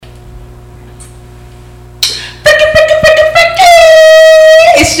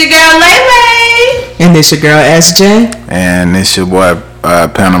your girl Lele. And this your girl SJ. And this your boy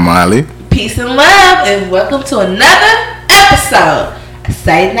Panamali. Peace and love, and welcome to another episode.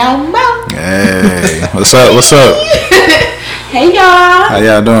 Say no more. Hey, what's up? What's up? Hey y'all. How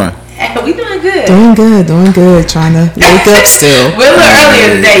y'all doing? We doing good. Doing good. Trying to wake up still. We're a little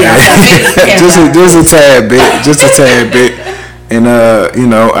earlier today, y'all. just a tad bit. And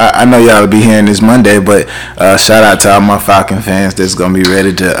I know y'all will be hearing this Monday, but shout out to all my Falcon fans that's gonna be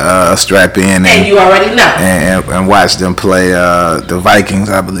ready to strap in and you already know and watch them play the Vikings,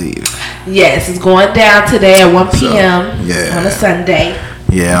 I believe. Yes, it's going down today at 1 p.m. So, on a Sunday.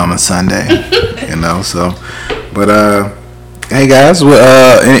 Yeah, on a Sunday. But hey guys,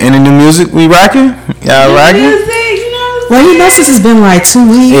 any new music we rocking? Y'all rocking? Music, Well, since it's been like 2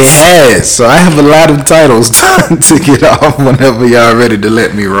 weeks. It has, so I have a lot of titles to get off whenever y'all ready to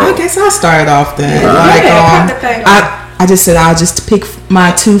let me roll. I guess I'll start off then. I just said I'll just pick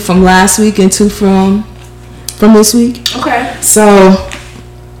my 2 from last week and 2 from this week. Okay. So,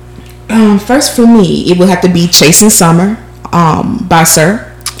 first for me, it would have to be "Chasing Summer" by Sir.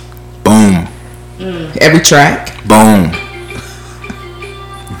 Boom. Every track. Boom.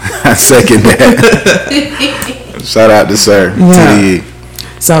 I second that. Shout out to Sir. Yeah.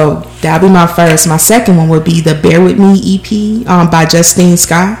 So that'll be my first. My second one would be the "Bear With Me" EP by Justine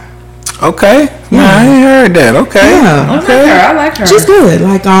Skye. Okay. Yeah, I ain't heard that. Okay. Yeah. Okay. I like her. She's good.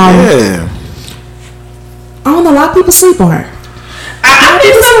 Like yeah. I don't know. A lot of people sleep on her. I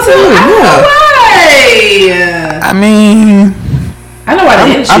think so too. I don't know why. I mean, I know why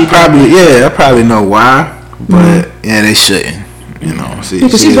the industry. I probably know why, but yeah, they shouldn't.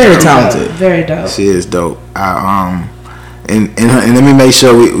 Because she's very talented. Very dope. She is dope. And let me make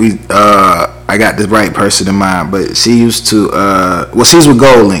sure we I got the right person in mind. But she used to she's with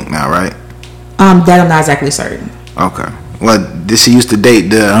Gold Link now, right? That I'm not exactly certain. Okay. Well, did she used to date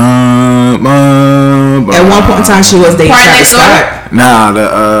the at one point in time she was dating Travis Scott. Nah,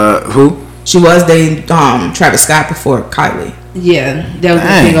 the who? She was dating Travis Scott before Kylie. Yeah, that was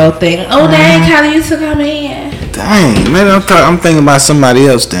a big old thing. Oh dang, Kylie used to come in. Dang, maybe I'm thinking about somebody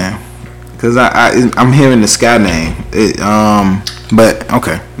else then, cause I'm hearing the Sky name. But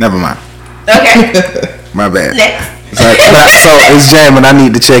okay, never mind. Okay, my bad. Next. So it's jamming. I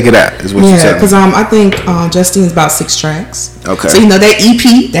need to check it out. Is what you're telling me? Because I think Justine's about 6 tracks. Okay. So that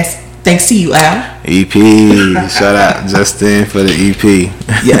EP, that's thanks to you, Al. EP. Shout out Justine for the EP.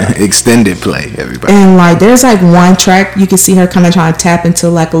 Yeah. Extended play, everybody. And there's one track you can see her kind of trying to tap into a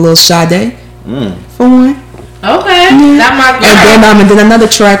little Sade for one. Okay. Yeah. Not my girl. And then another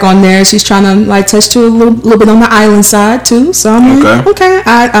track on there. She's trying to touch to a little bit on the island side too. So I'm like, okay.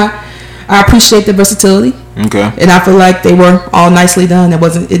 I appreciate the versatility. Okay. And I feel like they were all nicely done. It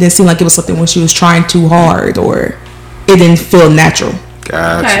didn't seem like it was something when she was trying too hard or it didn't feel natural.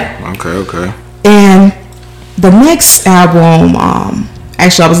 Gotcha. Okay. And the next album,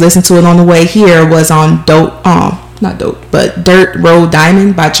 actually I was listening to it on the way here, was on Dirt Road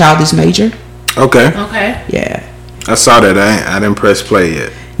Diamond by Childish Major. Okay. Yeah. I saw that. I didn't press play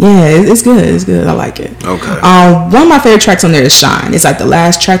yet. Yeah, it's good. It's good. I like it. Okay. One of my favorite tracks on there is Shine. It's the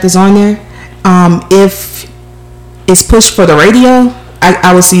last track that's on there. If it's pushed for the radio,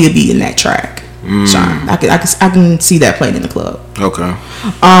 I would see it be in that track. Shine. I can see that playing in the club. Okay.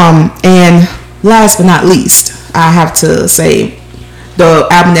 And last but not least, I have to say the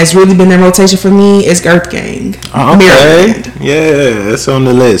album that's really been in rotation for me is Earth Gang. Okay. Yeah, it's on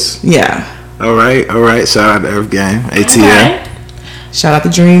the list. Yeah. All right. Shout out to Earth Gang. ATL. Okay. Shout out to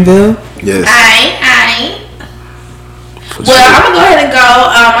Dreamville. Yes. Aight. Well, I'm gonna go ahead and go.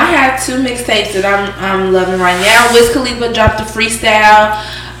 I have 2 mixtapes that I'm loving right now. Wiz Khalifa dropped a freestyle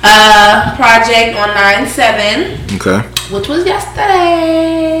project on 9/7. Okay. Which was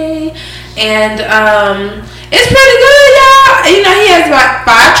yesterday, and it's pretty good, y'all. He has about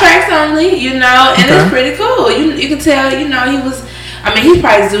 5 tracks only. And it's pretty cool. You can tell. He was. He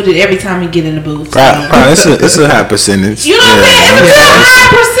probably zooted every time he get in the booth. So. Probably. It's a high percentage. You know what I'm saying? It's a high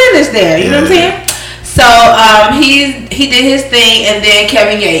percentage there. You know what I'm saying? So he did his thing, and then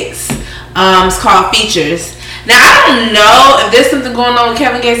Kevin Gates. It's called Features. Now I don't know if there's something going on with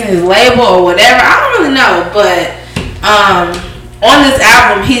Kevin Gates and his label or whatever. I don't really know, but on this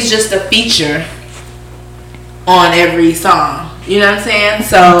album, he's just a feature on every song. You know what I'm saying?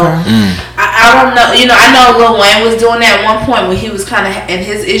 So I don't know. I know Lil Wayne was doing that at one point when he was kind of in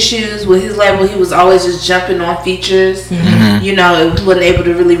his issues with his label. He was always just jumping on features. Mm-hmm. He wasn't able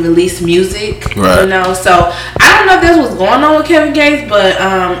to really release music. Right. So I don't know if that's what's going on with Kevin Gates, but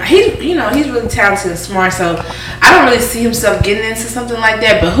he's really talented and smart. So I don't really see himself getting into something like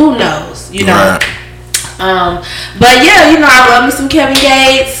that. But who knows? Right. But yeah, you know, I love me some Kevin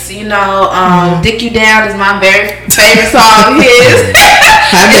Gates. You know, "Dick You Down" is my very favorite song of his.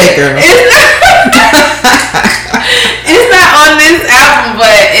 Hi, that girl. It's not on this album,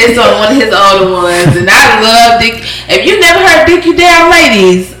 but it's on one of his older ones, and I love Dick. If you never heard "Dick You Down,"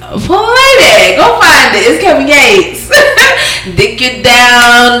 ladies, play that. Go find it. It's Kevin Gates. Dick you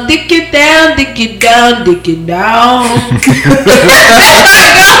down, dick you down, dick you down, dick you down.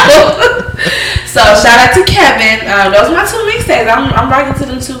 So shout out to Kevin. Those are my 2 mixtapes. I'm rocking to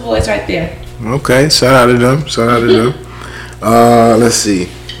them 2 boys right there. Okay, shout out to them. Let's see.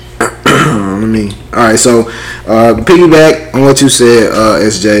 Alright, so to piggyback on what you said,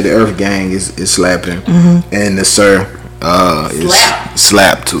 SJ, the Earth Gang is slapping, and the Sir is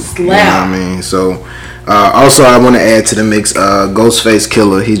slap too. You know what I mean? So also I want to add to the mix, Ghostface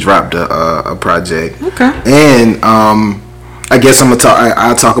Killer, he dropped a project. Okay. And I guess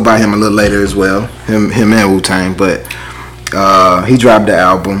I'll talk about him a little later as well. Him and Wu-Tang, but he dropped the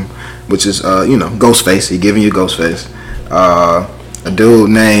album, which is Ghostface. He giving you Ghostface. A dude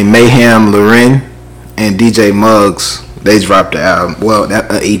named Mayhem Lauren and DJ Muggs, they dropped the album. Well,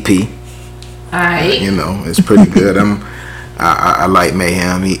 that EP. Alright. It's pretty good. I like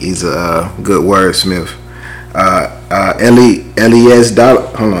Mayhem. He's a good wordsmith.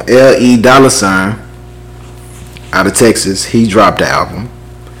 L.E. Dollar Sign out of Texas, he dropped the album.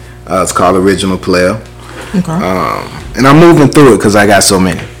 It's called Original Player. Okay. And I'm moving through it because I got so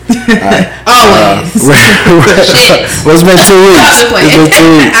many. Always. Shit. Well, it's been 2 weeks. It's been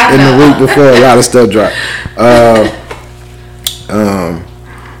 2 weeks. And the week before, a lot of stuff dropped.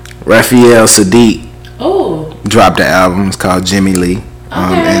 Raphael Sadiq dropped the album. It's called Jimmy Lee.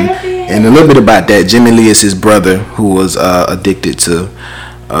 And a little bit about that. Jimmy Lee is his brother who was addicted to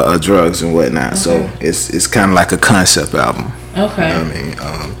drugs and whatnot. So it's kind of like a concept album. Okay. You know what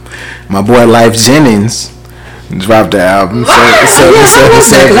I mean? My boy Life Jennings dropped the album.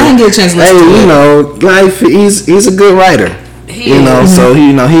 I didn't get a chance to listen to it. Life, he's a good writer. So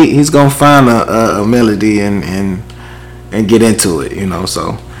he's gonna find a melody and get into it.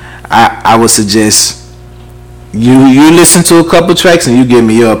 So I would suggest you listen to a couple tracks and you give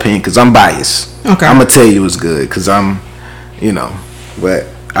me your opinion because I'm biased. Okay. I'm gonna tell you it's good because I'm, but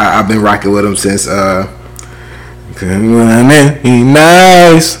I've been rocking with him since. He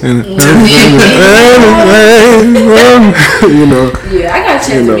nice. Yeah, I got a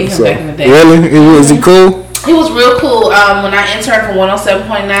chance to meet him back in the day. Really? Was he cool? He was real cool. When I interned for 107.9,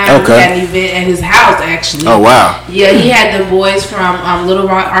 we had an event at his house, actually. Oh, wow. Yeah, he had the boys from Little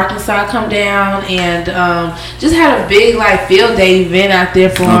Rock, Arkansas come down and just had a big field day event out there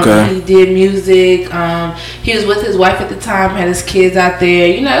for him. He did music. He was with his wife at the time, had his kids out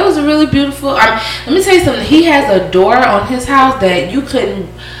there. It was a really beautiful. Let me tell you something. He has a door on his house that you couldn't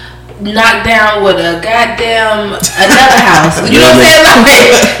knock down with a goddamn another house. You know what I'm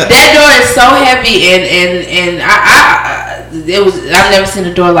saying? That door is so heavy, and I've never seen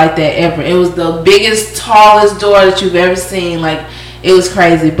a door like that ever. It was the biggest, tallest door that you've ever seen. It was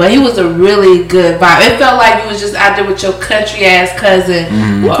crazy, but he was a really good vibe. It felt like you was just out there with your country ass cousin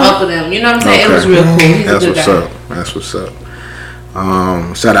or uncle them. You know what I'm saying? It was real cool. He's a good guy. That's what's up.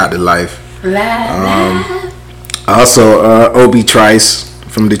 Shout out to Life. Also, Obi Trice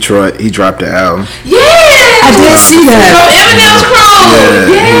from Detroit, he dropped the album. Yeah, I did see that. From Eminem's crew.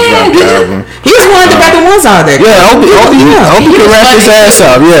 Yeah, he dropped the album. He was one of the better ones out there. Yeah, Obi can rap his ass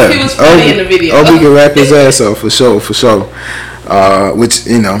off. Yeah, he was funny in the video. Obi can rap his ass off for sure. Which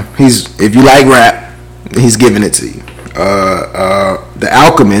he's, if you like rap, he's giving it to you. The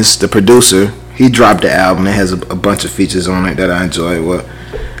Alchemist, the producer, he dropped the album. It has a bunch of features on it that I enjoy. Well,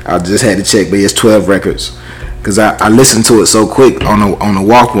 I just had to check, but it's 12 records. Cause I listened to it so quick on a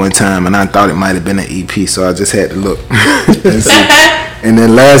walk one time, and I thought it might have been an EP, so I just had to look and see. And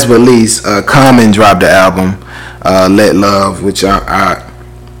then last but least, Common dropped the album, Let Love, which I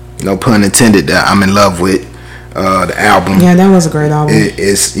no pun intended, that I'm in love with. The album. Yeah, that was a great album.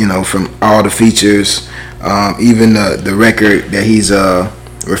 It's from all the features, even the record that he's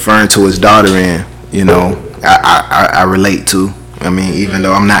referring to his daughter in. I relate to. I mean, even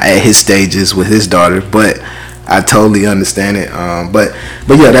though I'm not at his stages with his daughter, but I totally understand it. But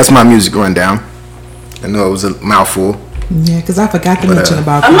yeah, that's my music rundown. I know it was a mouthful. Yeah, because I forgot to mention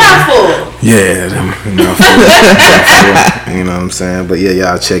about a mouthful. Yeah, mouthful. You know what I'm saying? But yeah,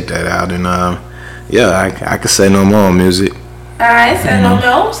 y'all check that out, and yeah, I could say no more on music. Alright, say no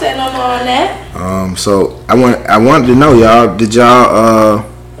more. Say no more on that. So I wanted to know, y'all, did y'all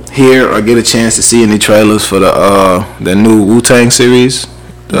hear or get a chance to see any trailers for the new Wu-Tang series?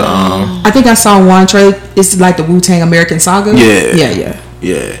 I think I saw one trailer. It's like the Wu-Tang American Saga. Yeah.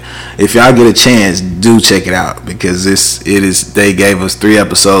 Yeah, if y'all get a chance, do check it out because it is. They gave us 3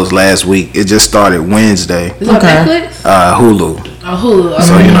 episodes last week. It just started Wednesday. Is it on Netflix? Hulu. Oh, Hulu. Okay.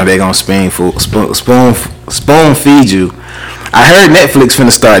 So they gonna spoon feed you. I heard Netflix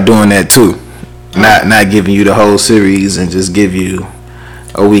finna start doing that too. Not giving you the whole series and just give you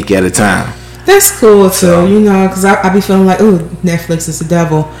a week at a time. That's cool too, because I be feeling like, oh, Netflix is the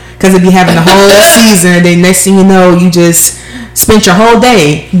devil, because it be having the whole season, and then next thing you know, you just spent your whole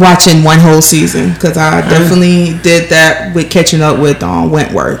day watching one whole season. Because I definitely did that with catching up with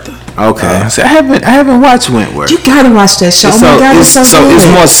Wentworth. Okay, so I haven't watched Wentworth. You gotta watch that show. Oh my God, it's so good. It's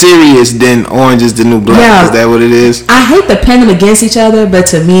more serious than Orange Is the New Black. Yeah, is that what it is? I hate to pin them against each other, but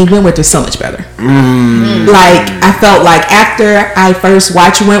to me, Wentworth is so much better. Like I felt like after I first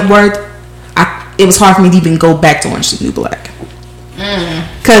watched Wentworth, it was hard for me to even go back to Orange Is the New Black.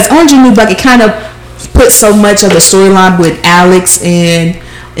 Because Orange Is the New Black, it kind of put so much of the storyline with Alex and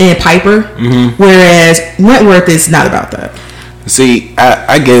Piper, whereas Wentworth is not about that. See,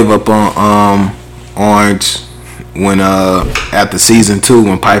 I gave up on Orange when after season 2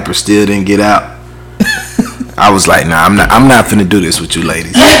 when Piper still didn't get out. I was like, nah, I'm not finna do this with you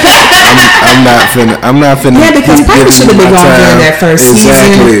ladies. I'm not finna. Yeah, because Piper should have been gone during that first season.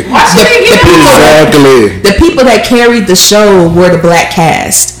 The people that carried the show were the black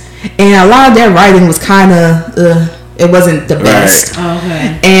cast, and a lot of their writing was kind of it wasn't the best. Right.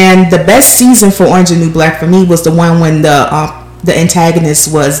 Okay. And the best season for Orange Is the New Black for me was the one when the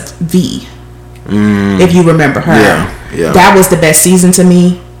antagonist was V. If you remember her. Yeah. That was the best season to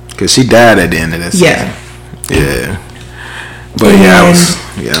me. Because she died at the end of that season. Yeah. But let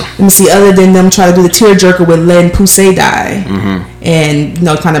me see, other than them trying to do the tearjerker with Len Poussey die, and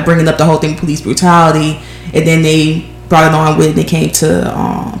kind of bringing up the whole thing, police brutality, and then they brought it on when it came to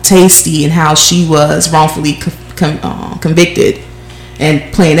Tasty and how she was wrongfully convicted, and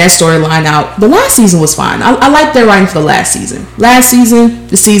playing that storyline out. The last season was fine. I liked their writing for the last season. The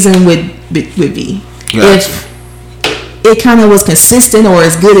season with V. Gotcha. If it kind of was consistent or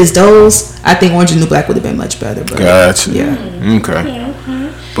as good as those, I think Orange Is the New Black would have been much better. But, gotcha. Yeah. Okay.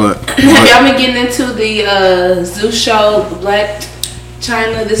 But have y'all been getting into the Zeus show, Black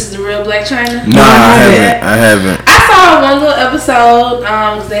China? This is the real Black China? No, I haven't. I saw one little episode.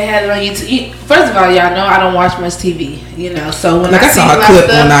 They had it on YouTube. First of all, y'all know I don't watch much TV. So when I saw a clip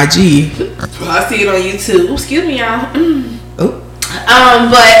on IG, I see it on YouTube. Ooh, excuse me, y'all. But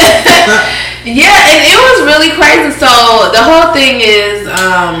yeah, and it was really crazy. So the whole thing is,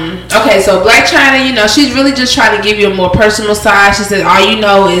 okay, so Black China, she's really just trying to give you a more personal side. She said, all you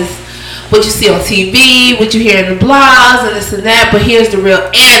know is what you see on TV, what you hear in the blogs, and this and that. But here's the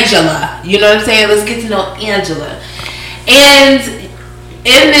real Angela. You know what I'm saying? Let's get to know Angela. And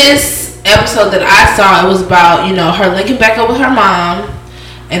in this episode that I saw, it was about, her linking back up with her mom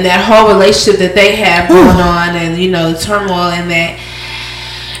and that whole relationship that they have going on, and the turmoil in that.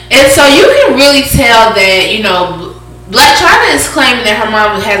 And so you can really tell that Black China is claiming that her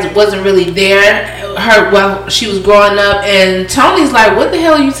mom wasn't really there while she was growing up, and Tony's like, what the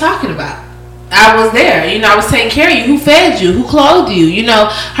hell are you talking about? I was there, I was taking care of you. Who fed you? Who clothed you?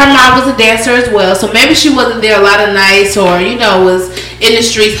 Her mom was a dancer as well, so maybe she wasn't there a lot of nights, or was in the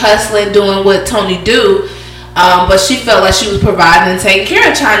streets hustling, doing what Tony do. But she felt like she was providing and taking care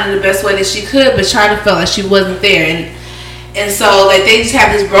of China the best way that she could, but China felt like she wasn't there, and so like they just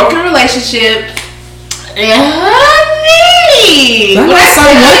have this broken relationship. And honey,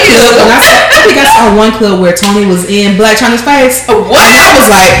 I think I saw one clip where Tony was in Black China's face. What? I was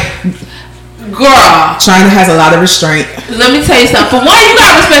like, girl, China has a lot of restraint. Let me tell you something. For one, you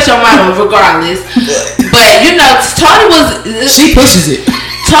gotta respect your mama regardless. But Tony she pushes it.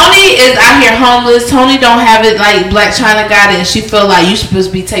 Tony is out here homeless. Tony don't have it like Black China got it, and she feel like you supposed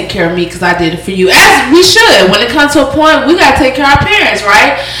to be taking care of me because I did it for you. As we should. When it comes to a point, we gotta take care of our parents,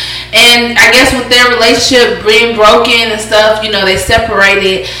 right? And I guess with their relationship being broken and stuff, they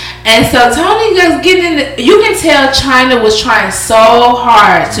separated. And so Tony just getting in. You can tell China was trying so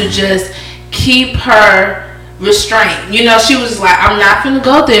hard to just keep her restraint. She was like, I'm not gonna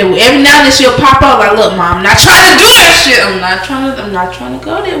go there. Every now and then she'll pop up like, look, mom, I'm not trying to do that shit. I'm not trying to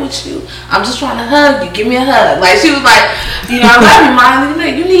go there with you. I'm just trying to hug you. Give me a hug. Like she was like, I love you, mom.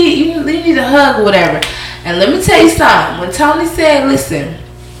 You need a hug or whatever. And let me tell you something. When Tony said, listen,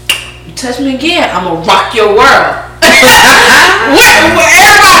 you touch me again, I'm gonna rock your world. Everybody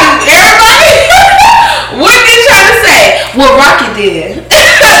what did you try to say? What Rocket did.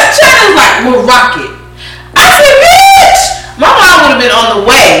 China's like, well, Rocket. I said, bitch, my mom would have been on the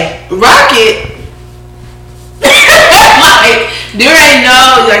way. Rocket, like, there ain't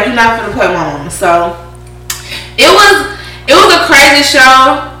no, like, you're not gonna play with my mama. So it It was a crazy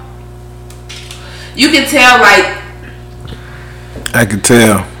show. You can tell, like. I could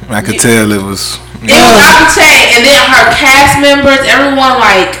tell. It was. It was off the chain, and then her cast members, everyone,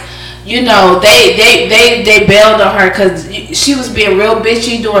 like, you know, they bailed on her because she was being real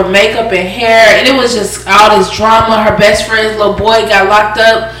bitchy, doing makeup and hair, and it was just all this drama. Her best friend's little boy got locked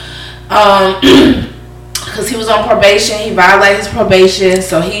up because he was on probation. He violated his probation,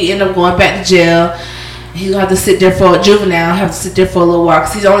 so he ended up going back to jail. He's gonna have to sit there for a juvenile. Have to sit there for a little while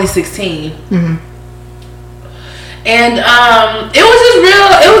because he's only 16. Mm-hmm. And it was just real.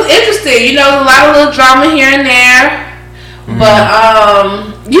 It was interesting, you know, a lot of little drama here and there, but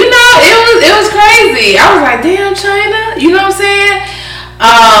you know, it was crazy. I was like, damn, China, you know what I'm saying?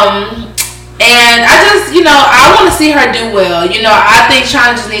 And I just, you know, I want to see her do well. You know, I think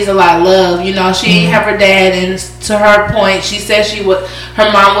China just needs a lot of love. You know, she didn't have her dad, and to her point, she said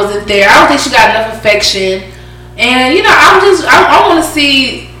her mom wasn't there. I don't think she got enough affection, and you know, I want to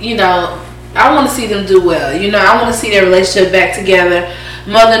see, you know. I want to see them do well. You know, I want to see their relationship back together.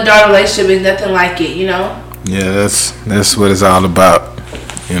 Mother and daughter relationship is nothing like it, you know? Yeah, that's what it's all about,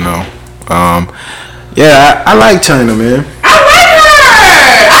 you know. Yeah, I like China, man. I like her.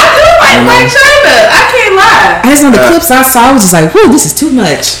 I do like China. I can't lie. I just know the clips I saw, I was just like, whoo, this is too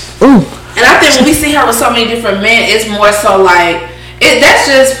much. Ooh. And I think when we see her with so many different men, it's more so like, that's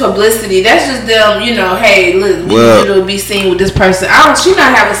just publicity. That's just them, you know, hey, look, we need you to be seen with this person. She's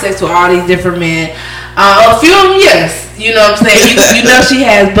not having sex with all these different men. A few of them, yes. You know what I'm saying? You know she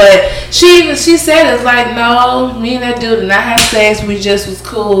has, but she said it's like, no, me and that dude did not have sex. We just was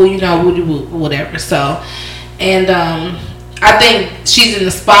cool, you know, whatever. So, and I think she's in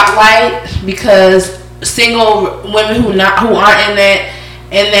the spotlight because single women who aren't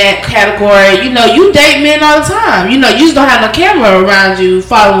in that category, you know, you date men all the time. You know, you just don't have no camera around you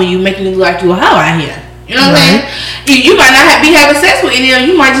following you, making you look like you a hoe out here. You know what I'm saying? You might not be having sex with any of them.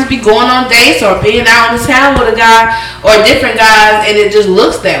 You might just be going on dates or being out in the town with a guy or different guys, and it just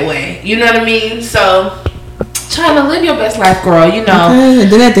looks that way. You know what I mean? So, trying to live your best life, girl. You know. Okay.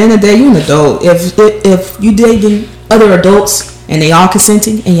 And then at the end of the day, you're an adult. If you dating other adults and they all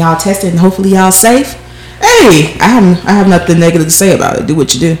consenting and y'all tested and hopefully y'all safe. Hey, I have nothing negative to say about it. Do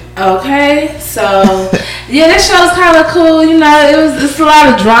what you do. Okay, so yeah, that show's kind of cool. You know, it's a lot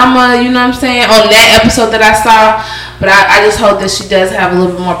of drama. You know what I'm saying, on that episode that I saw. But I just hope that she does have a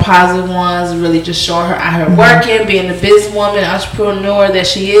little bit more positive ones. Really, just showing her out here working, being the businesswoman, entrepreneur that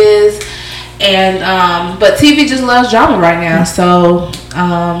she is. And but TV just loves drama right now. So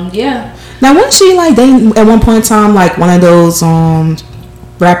yeah. Now, wasn't she like dating at one point in time like one of those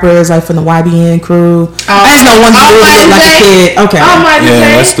rappers like from the YBN crew? I just know one who looked like a kid. Okay.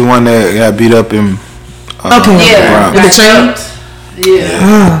 Yeah, that's the one that got beat up in. With the train.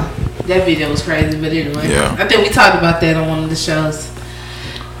 Yeah. That video was crazy, but anyway. Yeah. I think we talked about that on one of the shows.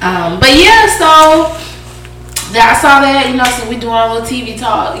 But yeah, so I saw that. You know, so we doing our little TV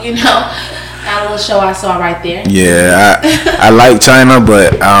talk. You know, that little show I saw right there. Yeah, I like China,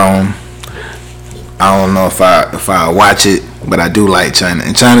 but I don't know if I watch it. But I do like China,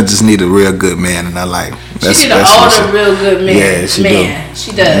 and China just need a real good man, and I like. She need an older, real good man. Yeah, she do.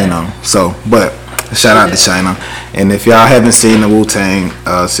 She does. You know, so but shout out to China, and if y'all haven't seen the Wu-Tang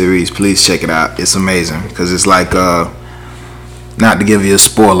series, please check it out. It's amazing because it's like not to give you a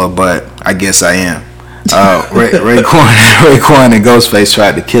spoiler, but I guess I am. Raekwon and Ghostface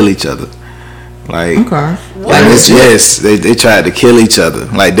tried to kill each other. Like, okay. Like yes, they tried to kill each other.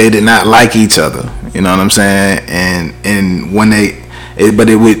 Like they did not like each other. You know what I'm saying? And when it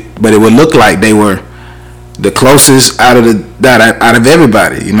would look like they were the closest out of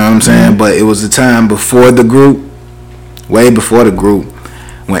everybody. You know what I'm saying? But it was the time before the group, way before the group,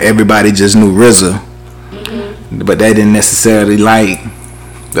 when everybody just knew RZA, but they didn't necessarily like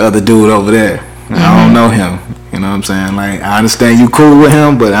the other dude over there. I don't know him. You know what I'm saying? Like, I understand you cool with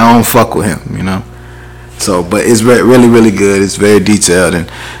him, but I don't fuck with him. You know. So, but it's really, really good. It's very detailed and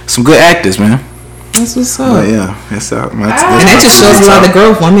some good actors, man. That's what's up. But yeah, that's out. And that just shows a lot of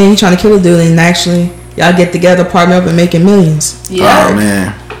growth. I mean, you trying to kill a dude and actually y'all get together, partner up, and making millions. Yeah. Oh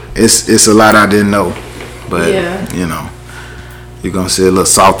man, it's a lot I didn't know, but you know, you're gonna see a little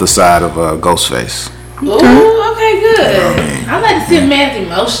softer side of Ghostface. Ooh, okay, good. You know what I mean? I like to see a man's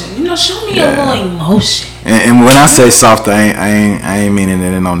emotion. You know, show me a little emotion. And when I say softer, I ain't meaning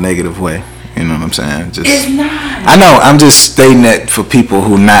it in no negative way. You know what I'm saying? Just, it's not. I know. I'm just stating that for people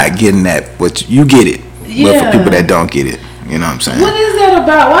who not getting that, but you get it. Yeah. But for people that don't get it, you know what I'm saying? What is that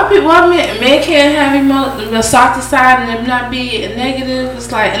about? Why men can't have the softer side and it not be negative? It's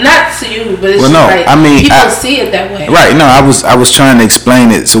like, not to you, but it's like I mean, people see it that way. Right. No, I was trying to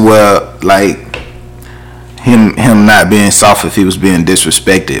explain it to where like him not being soft if he was being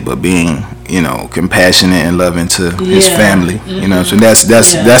disrespected, but being, you know, compassionate and loving to his family. You know, so that's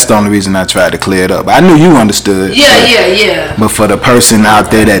the only reason I tried to clear it up. I knew you understood. Yeah. But for the person out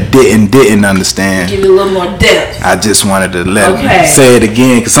there that didn't understand, give it a little more depth. I just wanted to say it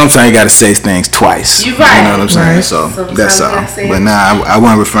again, because sometimes you got to say things twice. You're right. You know what I'm saying? Right. So Sometimes that's all. I But I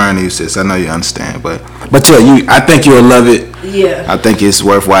wasn't referring to you, sis. I know you understand. But yeah, I think you'll love it. Yeah. I think it's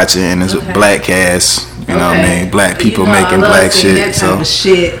worth watching, and it's a black cast. You know what I mean? Black people making black shit. That type of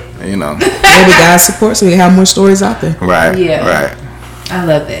shit. You know. Maybe guys support so we have more stories out there. Right. Yeah. Right. I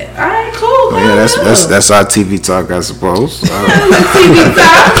love that. All right, cool. Well, yeah, that's our TV talk, I suppose. TV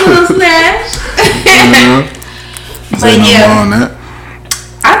talk, little snatch. But yeah, on that.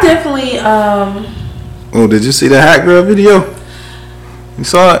 I definitely. Oh, did you see the Hot Girl video? You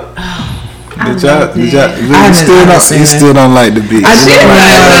saw it? You still don't like the beat. I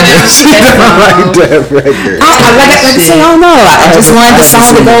don't like that record. I don't know. I just wanted the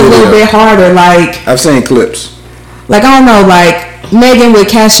song to go a little bit harder. Like, I've seen clips. Like, I don't know, like Megan with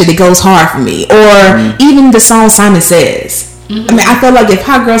Cash It goes hard for me. Or even the song Simon Says. I mean, I feel like if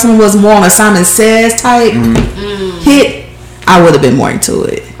Hot Girl Summer was more on a Simon Says type hit, I would have been more into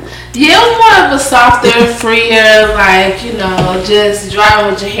it. Yeah, it was more of a softer, freer, like, you know, just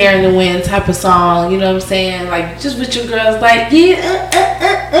driving with your hair in the wind type of song. You know what I'm saying? Like, just with your girls, like, you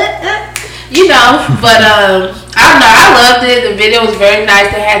know. But I don't know. I loved it. The video was very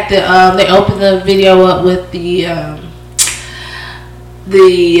nice. They had they opened the video up with the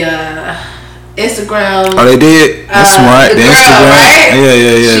Instagram. Oh, they did. That's smart. The Instagram, right?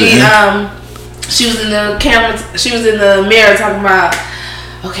 Yeah. She was in the camera. She was in the mirror talking about,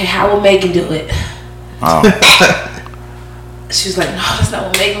 okay, how will Megan do it? Oh. She was like, no, that's not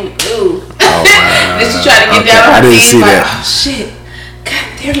what Megan would do. Oh, wow. Then she tried to get down on her knees. See like, that. oh shit, god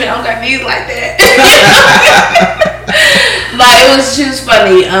damn it, I don't got knees like that. Like, she was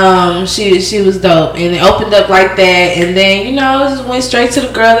funny. She was dope, and it opened up like that, and then, you know, just went straight to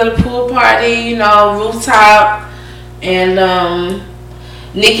the girl at the pool party, you know, rooftop, and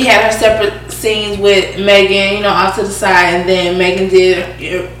Nikki had her separate scenes with Megan, you know, off to the side, and then Megan did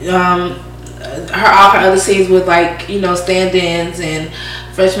all her other scenes with, like, you know, stand-ins, and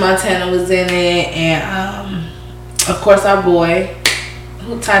Fresh Montana was in it, and of course our boy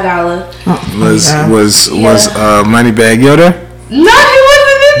Ty Dolla was Moneybagg Yoda? No, he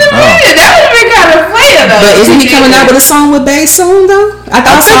wasn't in the video. That would have been kind of fire though. But isn't he coming out with a song with Bae soon though? I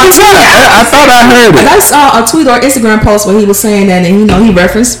thought I heard it. I saw a tweet or Instagram post where he was saying that, and, you know, he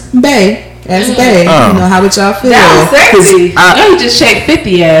referenced Bae as Bae. You know, how would y'all feel? That was sexy. He just shaked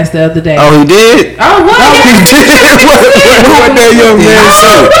 50 ass the other day. Oh, he did? Oh, what? He did? What that young man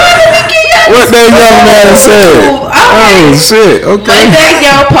said? What that young man said? Oh, shit. Okay. Moneybagg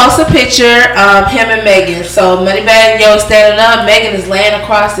Yo posts a picture of him and Megan. So Moneybagg Yo standing up. Megan is laying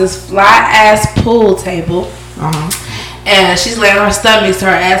across this fly ass pool table. And she's laying on her stomach, so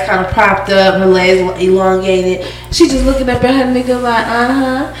her ass kind of propped up, her legs elongated. She just looking up at her nigga like,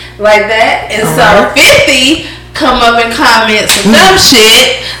 like that. And so 50 come up and comment some dumb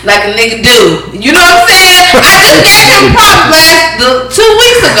shit like a nigga do. You know what I'm saying? I just gave him props 2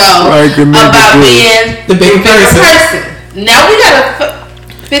 weeks ago about being the bigger person. Now we gotta.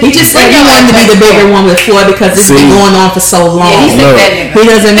 He just said he wanted to be the bigger one before because it's been going on for so long. Yeah, he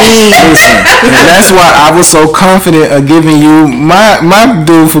doesn't mean. And that's why I was so confident of giving you my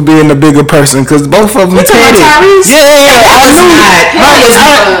due for being the bigger person, because both of them petty. Yeah.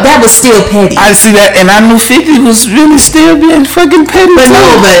 That was still petty. I see that, and I knew 50 was really still being fucking petty. But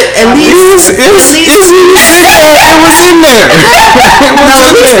no, but at least it was in there. No,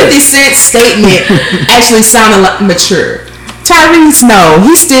 at least 50 Cent's statement actually sounded like mature. Tyrese, no,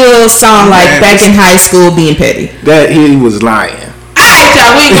 he still sound like back in high school being petty. That he was lying. Alright,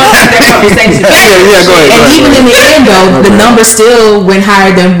 y'all, we ain't gonna have that conversation. Yeah, go ahead. And even in the end, though, the number still went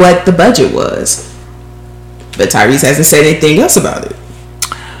higher than what the budget was. But Tyrese hasn't said anything else about it.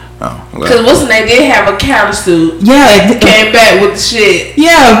 Oh, because what's the name? They have a countersuit. Yeah, came back with the shit.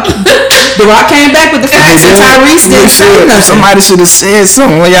 Yeah, The Rock came back with the facts, and Tyrese didn't say nothing. Somebody should have said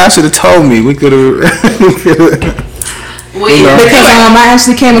something. Well, y'all should have told me. We could have. Because I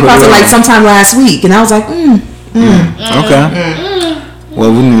actually came across it like sometime last week, and I was like, Okay.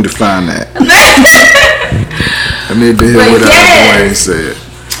 Well, we need to find that. I need to hear what Dwayne said.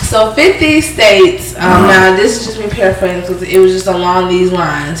 So 50 states. Now this is just me paraphrasing because it was just along these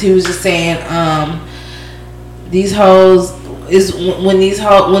lines. He was just saying, these hoes is when it's.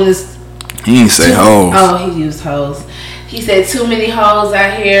 He didn't say hoes. Oh, he used hoes. He said too many hoes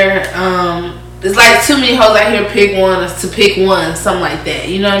out here. It's like too many hoes out here pick one to pick one, something like that.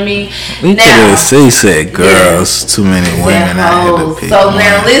 You know what I mean? We could have said girls, too many women out here to pick so one.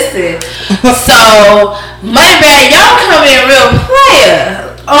 now listen. So Moneybagg, y'all come in real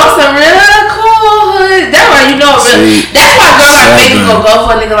player. On some real cool hood. That's why you know real. That's why girls like Megan go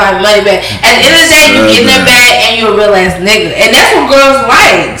for a nigga like Moneybagg. At the end of the day, you get in that bag and you a real ass nigga, and that's what girls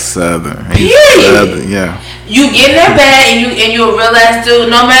like. Southern. Period. Southern, yeah. You get in that bag and you a real ass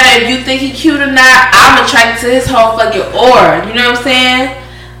dude. No matter if you think he cute or not, I'm attracted to his whole fucking aura. You know what I'm saying?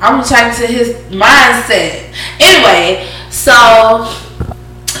 I'm attracted to his mindset. Anyway, so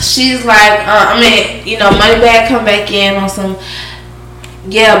she's like, Moneybagg come back in on some,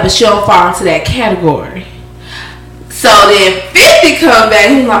 but she don't fall into that category. So then 50 come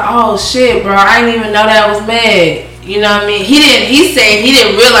back. He's like, oh shit, bro, I didn't even know that was Meg. You know what I mean? He said he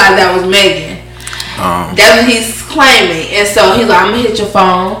didn't realize that was Megan. That's what he's claiming. And so he's like, I'm gonna hit your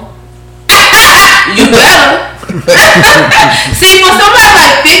phone. You better. See, when somebody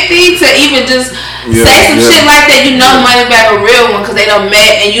like 50 to even just say some shit like that, you know Moneybagg a real one because they done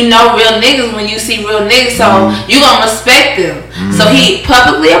met, and you know real niggas when you see real niggas, so you gonna respect them. So he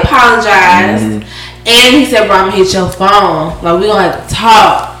publicly apologized. And he said, bro, I'm gonna hit your phone. Like, we gonna have to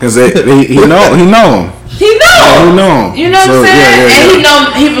talk. Cause he know. He know. You know what I'm saying? And he know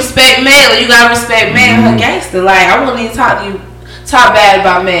he respect Meg. Like, you gotta respect Meg, her gangster. Like, I wouldn't even talk bad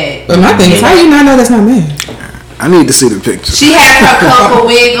about Meg. But my thing is, how you not know that's not Meg? I need to see the picture. She has her colorful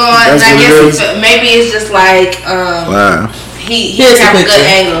wig on, and I guess maybe it's just like wow. He got a good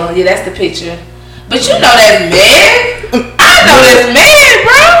angle. Yeah, that's the picture. But you know that's Meg. I know that's Meg,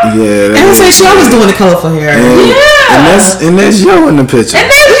 bro. Yeah. And I say she always doing the colorful hair. And that's yo in the picture. And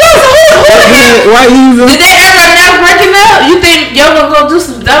that's yo. Why even? Did they ever not breaking up? You think yo gonna go do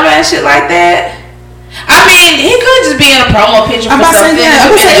some dumbass shit like that? I mean, he could just be in a promo picture for something. I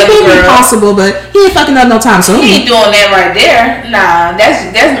would say it could be possible, but he ain't fucking up no time soon. He ain't doing that right there. Nah,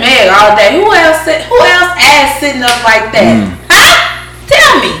 that's Meg all day. Who else ass sitting up like that? Huh?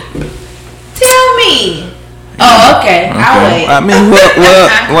 Tell me. Oh, okay. I'll wait. I mean,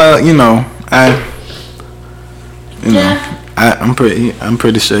 well, I'm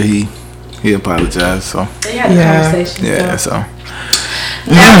pretty sure he apologized. So they had a conversation. Yeah, so.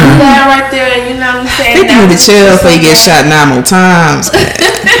 After that right there, you know what I'm saying? They need to chill before you get shot 9 more times.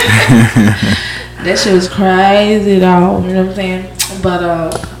 That shit was crazy, though. You know what I'm saying? But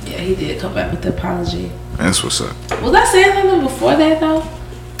he did come back with the apology. That's what's up. Was I saying something before that though?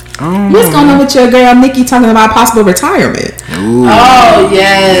 What's going on with your girl Nikki talking about possible retirement? Ooh. Oh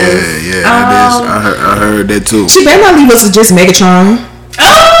yes. Yeah. I heard that too. She better not leave us with just Megatron.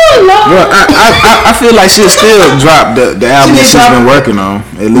 Oh Lord. Well, I feel like she'll still drop the album she's been working on.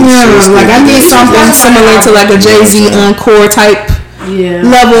 At least like I need something similar to like a Jay-Z encore type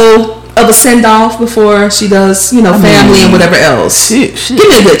level of a send off before she does, family and whatever else. Give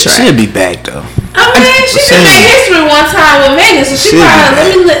me a good track. She'll be back though. I mean, she did make history one time with Megan, so she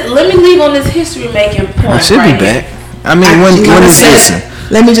probably let me leave on this history making point. She'll be back. I mean, when it's listen.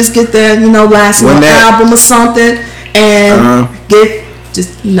 Let me just get the last album or something and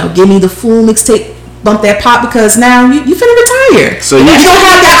give me the full mixtape. Bump that pop because now you finna retire. So you don't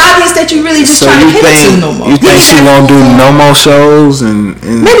have that audience that you really just trying to hit to no more. You think she won't do no more shows and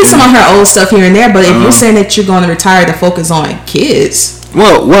maybe some of her old stuff here and there, but if you're saying that you're going to retire to focus on kids.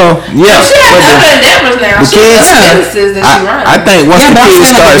 Well, yeah. She has other endeavors now. She has businesses that she runs. I think once the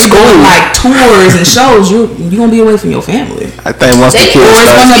kids start school, like tours and shows, you're gonna be away from your family. I think once the kids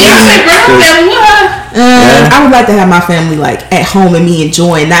start school, I would like to have my family like at home and me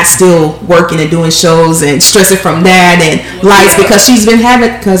enjoying, not still working and doing shows and stressing from that and lights because she's been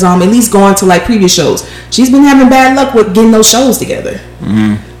having at least going to like previous shows. She's been having bad luck with getting those shows together.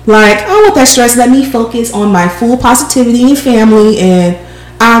 Mm-hmm. Like, I don't want that stress. Let me focus on my full positivity and family, and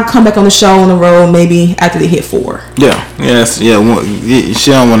I'll come back on the show on the road maybe after they hit 4. Yeah. She don't want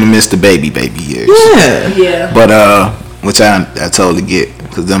to miss the baby years. Yeah. But which I totally get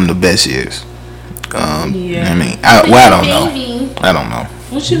because them the best years. I mean, I don't know.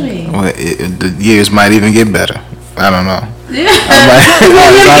 What you mean? Well, the years might even get better. I don't know. Yeah.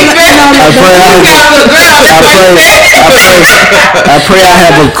 I pray I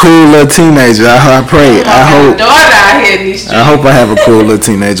have a cool little teenager. I hope I have a cool little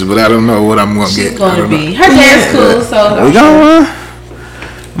teenager, but I don't know what I'm gonna get. She's gonna be. Her dad's cool, so we going.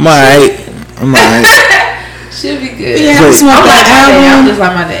 I'm alright. She'll be good. Yeah, I just want that album. I'm just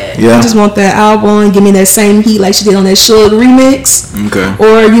like my dad. Yeah. I just want that album and give me that same heat like she did on that Suge remix. Okay.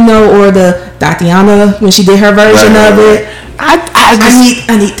 Or or the Tatiana when she did her version of it. I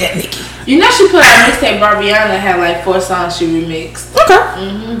need that Nikki. You know she put out a mixtape. Barbiana had like 4 songs she remixed. Okay.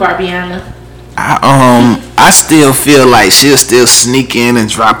 Barbiana. I still feel like she'll still sneak in and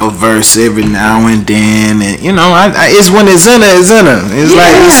drop a verse every now and then, and you know, it's when it's in her, it's in her. It's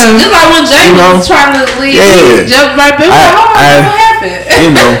like when Jay was trying to leave, he jumped right back. What happened?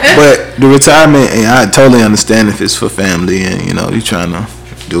 You know, but the retirement, and I totally understand if it's for family, and you know, you trying to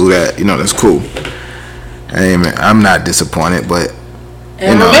do that. You know, that's cool. I'm not disappointed, but.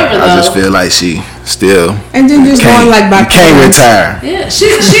 And you know, I just feel like she still and then just going like by can't retire. Yeah, she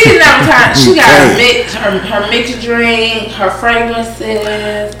not retired. She got her mixed drink, her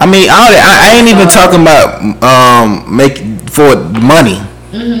fragrances. I mean, all that. I ain't even talking about making for money.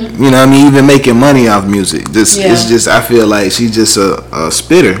 Mm-hmm. You know what I mean? Even making money off music. It's just I feel like she's just a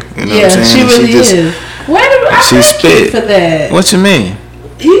spitter. You know what I'm saying? She really is. Why do I spit for that? What you mean?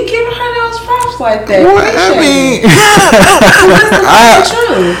 You give her those props like that. What? I mean,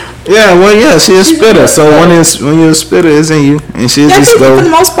 she's a spitter. So when you're a spitter, it's in you, and she just go. For the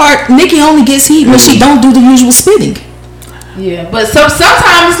most part, Nicki only gets heat when she don't do the usual spitting. Yeah, but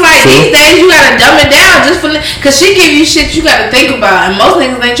sometimes like these days you gotta dumb it down just for cause she give you shit you gotta think about, and most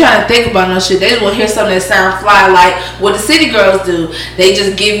niggas ain't trying to think about no shit. They just want to hear something that sound fly, like what the city girls do. They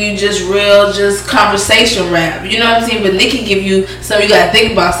just give you just real, just conversation rap. You know what I'm saying? But Nicki give you something you gotta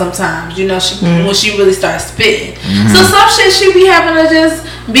think about sometimes. You know, when she really starts spitting. Mm-hmm. So some shit she be having to just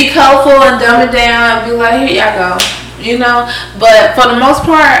be colorful and dumb it down and be like, here y'all go. You know, but for the most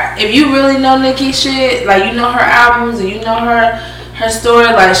part, if you really know Nicki shit, like you know her albums and you know her story,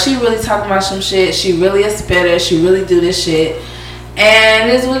 like she really talking about some shit. She really a spitter. She really do this shit, and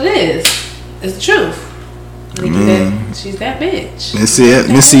it's what it is. It's the truth. Nicki, she's that bitch.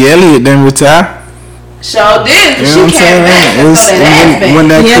 Missy Elliott didn't retire. Sure did. You know she came back. When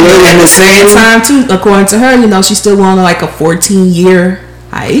that at the same time too, according to her, you know, she's still on like a 14-year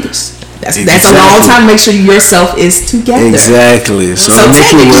hiatus. That's a long time to make sure yourself is together. Exactly. So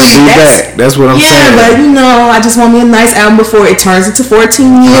Nicki will be back. That's what I'm saying. Yeah, but you know, I just want me a nice album before it turns into 14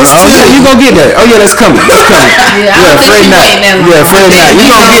 years. Oh yeah, you gonna get that. Oh yeah, that's coming. That's coming. Fred Knight. Yeah, Fred Knight. You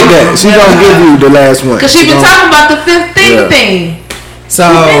gonna get that. She gonna give you the last one. Cause she been talking about the 15th thing. So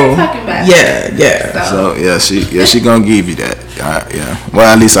So she gonna give you that. Well,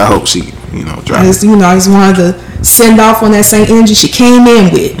 at least I hope she drops. You know, it's one of the send off on that same energy she came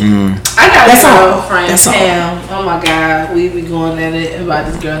in with. I got a girlfriend, Pam. Oh my God, we be going at it about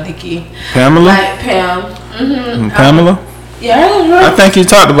this girl Nicki. Pamela. Like Pam. Mm-hmm. Pamela. I think you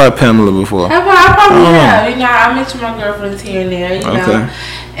talked about Pamela before. I probably have. You know, I mention my girlfriends here and there. You know,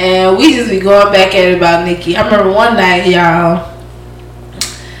 and we just be going back at it about Nicki. I remember one night, y'all.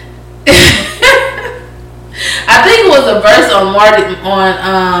 I think it was a verse on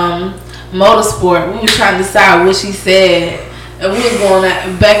Motorsport. We were trying to decide what she said, and we was going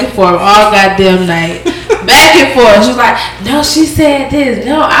back and forth all goddamn night, back and forth. She was like, "No, she said this."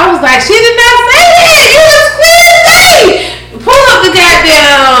 No, I was like, "She did not say that. You was crazy." Pull up the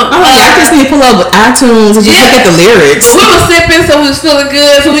goddamn. I just need to pull up iTunes and just look at the lyrics. But we were sipping, so we was feeling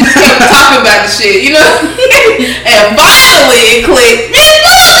good, so we just kept talking about the shit, you know. And finally, it clicked.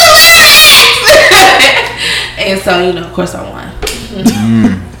 And so, you know, of course, I won.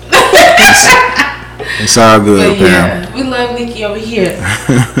 It's all good, Pam. We love Nicki over here.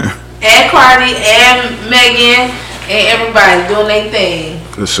 And Cardi and Megan and everybody doing their thing.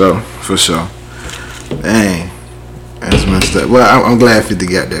 For sure. Dang. That's messed up. Well, I'm glad 50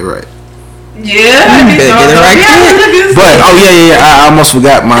 got that right. Yeah. But I almost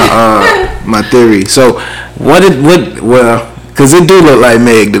forgot my theory. So because it do look like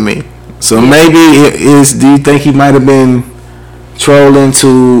Meg to me. So maybe do you think he might have been trolling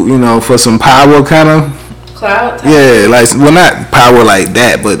to, for some power kind of clout? Yeah, like, well, not power like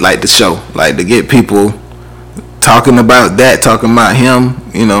that, but like the show, like to get people talking about him.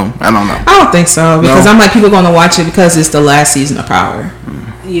 I don't know. I don't think so, because I'm like, people are going to watch it because it's the last season of Power.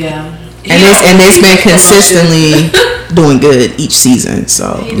 Yeah. And it's been consistently doing good each season.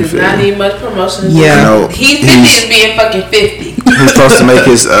 So he does not need much promotion. Yeah, he's 50 is being fucking 50. He's supposed to make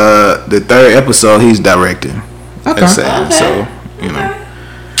his the third episode. He's directing. Okay. So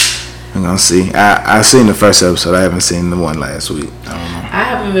I'm gonna see. I seen the first episode. I haven't seen the one last week. I don't know. I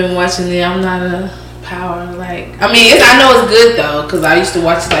haven't been watching it. I'm not a Power I know it's good though, because I used to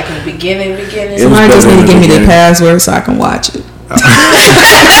watch it like in the beginning. Somebody just need to give me the password so I can watch it.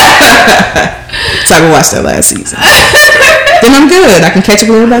 So I can watch that last season. Then I'm good. I can catch up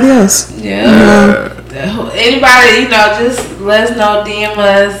with everybody else. Yeah. Anybody, just let us know. DM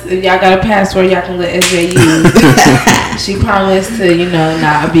us if y'all got a password. Y'all can let SJ use. She promised to,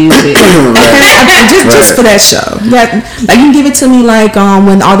 not abuse it. Okay, just for that show. Yeah, like you can give it to me like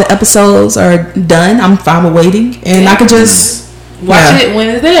when all the episodes are done. I'm fine with waiting, and I can just Watch it when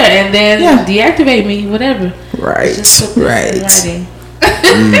it's there, and then deactivate me, whatever. Right. Just put this in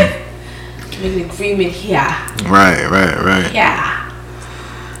writing. Make an agreement here. Right. Yeah.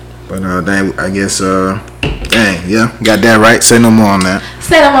 But dang, I guess got that right. Say no more on that.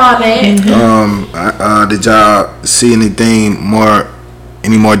 Say no more on that. Did y'all see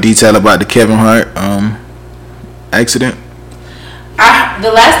any more detail about the Kevin Hart accident?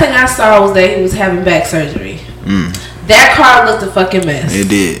 The last thing I saw was that he was having back surgery. That car looked a fucking mess. It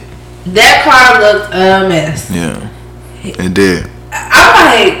did. That car looked a mess. Yeah, it did. I'm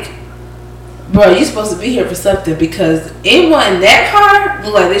like, bro, you supposed to be here for something, because anyone in that car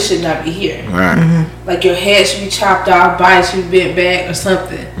look like they should not be here. Right. Like your head should be chopped off, body should be bent back or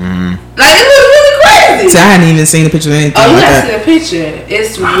something. Like it was really crazy. So I hadn't even seen a picture of anything. Oh, you gotta see the picture.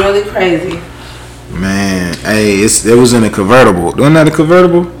 It's really crazy. Man, hey, it was in a convertible. Wasn't that a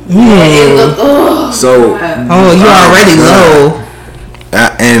convertible? Yeah, it looked. So. You already low.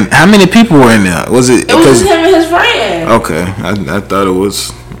 And how many people were in there? Was it? It was just him and his friend. Okay, I thought it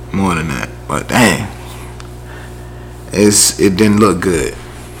was more than that, but dang, it didn't look good.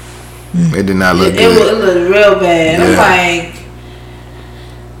 It did not look good. It looked real bad. Yeah. I'm like,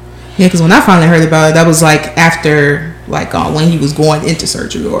 yeah, because when I finally heard about it, that was like after, like when he was going into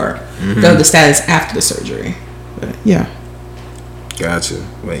surgery, or the status after the surgery. But, yeah. Gotcha.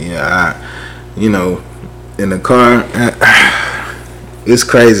 But yeah, in the car, it's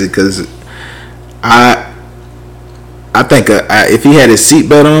crazy because I think if he had his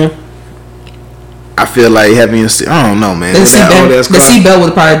seatbelt on, I feel like having I don't know, man. The seatbelt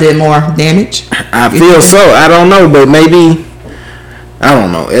would probably did more damage. I feel so. I don't know, but maybe, I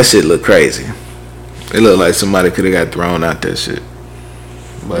don't know. That shit look crazy. It looked like somebody could have got thrown out that shit.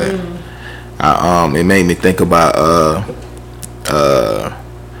 But it made me think about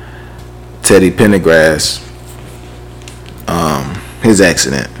Teddy Pendergrass, his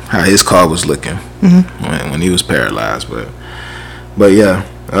accident, how his car was looking when he was paralyzed. But yeah,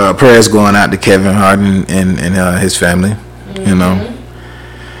 prayers going out to Kevin Hart and his family.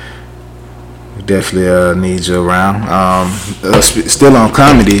 We definitely need you around. Still on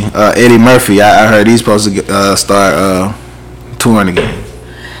comedy, Eddie Murphy. I heard he's supposed to start touring again.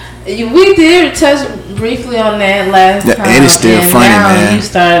 We did touch briefly on that last time. Eddie's still funny,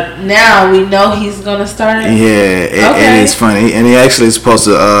 man. Now we know he's gonna start. Yeah, Eddie's funny, and he actually is supposed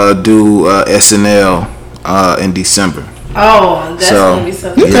to do SNL in December. Oh, that's gonna be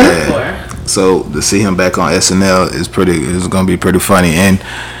something to look for. So to see him back on SNL is gonna be pretty funny, and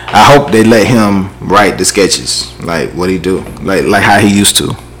I hope they let him write the sketches like what he do, like how he used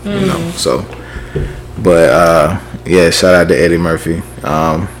to, So, but yeah, shout out to Eddie Murphy.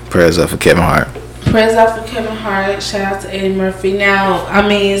 Prayers up for Kevin Hart. Prayers up for Kevin Hart. Shout out to Eddie Murphy. Now, I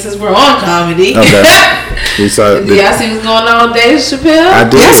mean, since we're on comedy, okay. Did y'all see what's going on with Dave Chappelle? I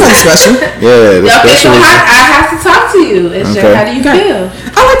did. That's something special. Yeah, the special. I have to talk to you. Okay. How do you feel?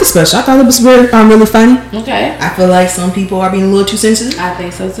 I like the special. I thought it was really funny. Okay. I feel like some people are being a little too sensitive. I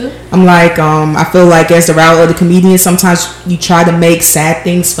think so too. I'm like, I feel like as the route of the comedians, sometimes you try to make sad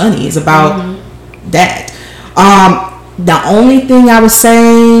things funny. It's about that. The only thing I would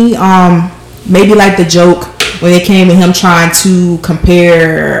say, maybe like the joke when it came to him trying to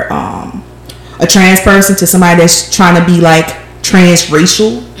compare a trans person to somebody that's trying to be like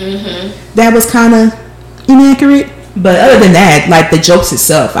transracial. That was kind of inaccurate. But other than that, like the jokes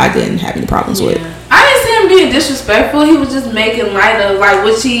itself, I didn't have any problems with. I didn't see him being disrespectful. He was just making light of like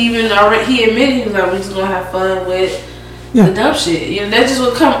which he admitted he was like, we're just gonna have fun with the dumb shit. That's just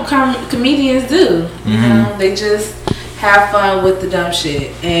what comedians do. You know, they just have fun with the dumb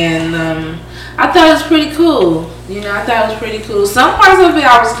shit, and I thought it was pretty cool. I thought it was pretty cool. Some parts of it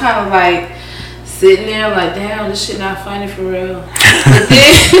I was kind of like sitting there like, damn, this shit not funny for real.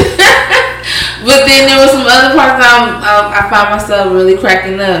 But then there was some other parts I found myself really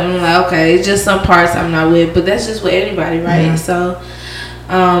cracking up. I'm like, okay, it's just some parts I'm not with, but that's just with everybody, right? So,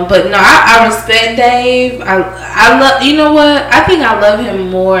 but no, I respect Dave. I love. You know what? I think I love him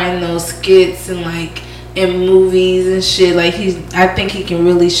more in those skits and like in movies and shit. Like I think he can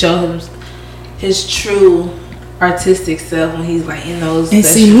really show his true artistic self when he's like in those. And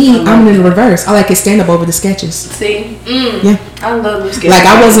see me, I'm in the reverse. I like his stand up over the sketches. See, yeah, I love the sketches. Like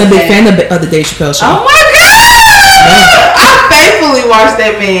I wasn't a big fan of the Dave Chappelle show. Oh my god, I faithfully watched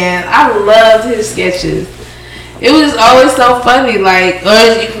that man. I loved his sketches. It was always so funny, like, or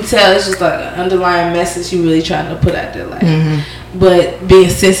as you can tell, it's just like an underlying message he really trying to put out there, like. But being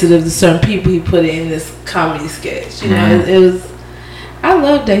sensitive to certain people, he put it in this comedy sketch. It was. I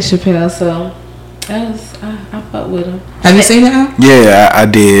love Dave Chappelle, so I fuck with him. Have you seen it? Yeah, I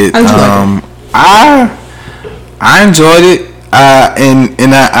did. How did you like it? I enjoyed it.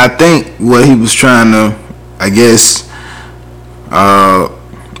 I think what he was trying to, I guess, I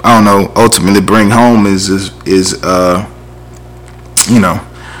don't know, ultimately bring home is you know,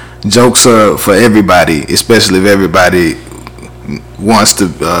 jokes are for everybody, especially if everybody wants to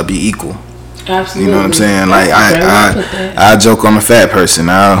be equal. Absolutely. You know what I'm saying? Like I joke on a fat person,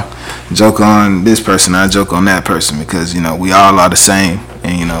 I'll joke on this person, I joke on that person, because you know we all are the same,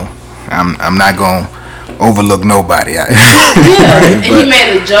 and you know I'm not gonna overlook nobody. Yeah, and he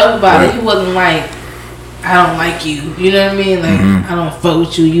made a joke about it. He wasn't like, I don't like you. You know what I mean? Like, I don't fuck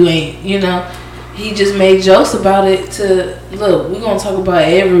with you. You ain't. You know. He just made jokes about it to, look, we're going to talk about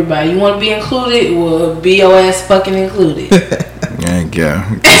everybody. You want to be included? Well, be your ass fucking included. Yeah.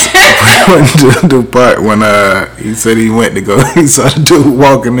 The part when he said he went to go, he saw the dude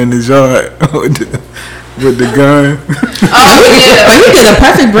walking in his yard with the gun. Oh, yeah. But he did a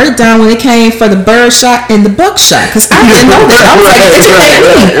perfect breakdown when it came for the bird shot and the buck shot. Because I didn't know that. I was like, educate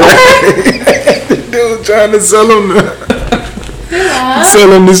me. Okay. The dude trying to sell him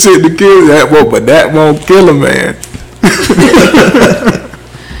the shit to kill that, but that won't kill a man.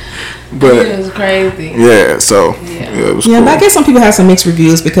 But it was crazy. Yeah, so it was cool. But I guess some people have some mixed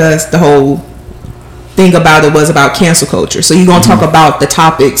reviews because the whole thing about it was about cancel culture. So you're gonna talk about the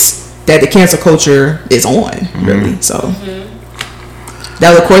topics that the cancel culture is on, really. So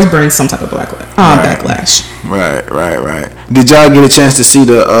that would of course bring some type of backlash. Right. Did y'all get a chance to see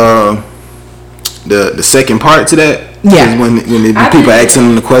the second part to that? Yeah. When the people asking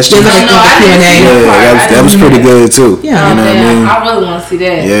them the questions. That was pretty good too. Yeah. You know what I mean? I really want to see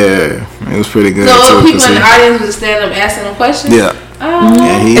that. Yeah, it was pretty good. So people in the audience would stand up asking them questions. Yeah.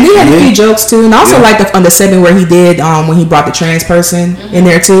 And he had a few jokes too, and also like on the segment where he did when he brought the trans person in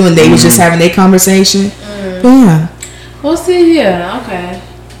there too, and they was just having their conversation. Yeah. We'll see. Yeah. Okay.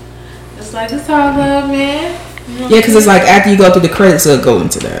 It's like it's all love, man. Yeah, because it's like after you go through the credits, it'll go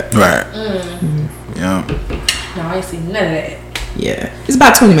into that. Right. Yeah. No, I ain't seen none of that. Yeah, it's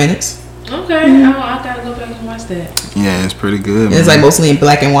about 20 minutes. Okay, I gotta go back and watch that. Yeah, it's pretty good. It's like mostly in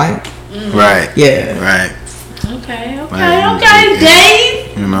black and white. Right. Yeah. Right. Okay,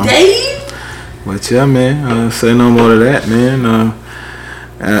 Dave. You know. Dave. But yeah, man. Say no more to that, man.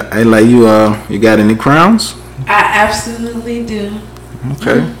 I like you. You got any crowns? I absolutely do.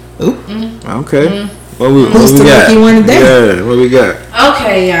 Okay. Okay. Who's the lucky one today? Yeah, what we got?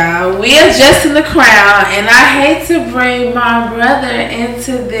 Okay, y'all. We are just in the crown, and I hate to bring my brother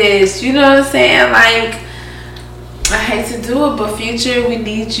into this. You know what I'm saying? Like, I hate to do it, but Future, we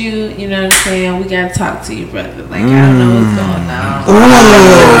need you. You know what I'm saying? We gotta talk to you, brother. Like, I don't know what's going on.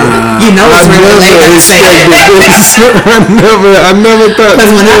 You know it's really late to say that. I never thought. Because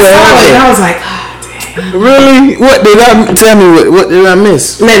when I saw it, I was like, really? What did I tell me? What did I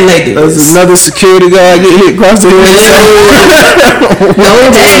miss? Let do this. There's another security guard get hit across the head. No,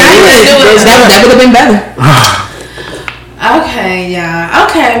 that would have been better. Okay, y'all.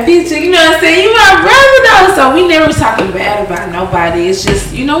 Okay, Future, you know what I'm saying? You my brother though, so we never talking bad about nobody. It's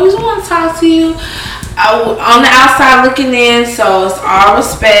just, you know, we just want to talk to you. On the outside looking in, so it's all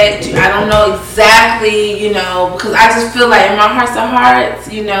respect. I don't know exactly, you know, because I just feel like in my hearts of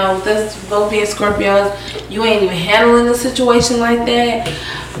hearts, you know, with us both being Scorpios, you ain't even handling a situation like that.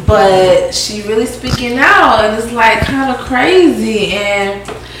 But she really speaking out, and it's like kind of crazy. And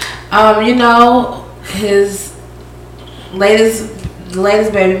you know, his latest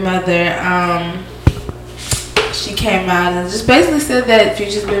baby mother, she came out and just basically said that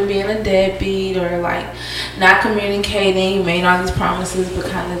Future's been being a deadbeat or like not communicating. He made all these promises but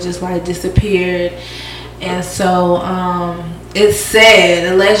kind of just like disappeared. And so it's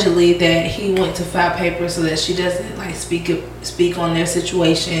said allegedly that he went to file papers so that she doesn't like speak on their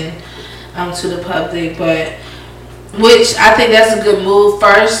situation to the public. But which I think that's a good move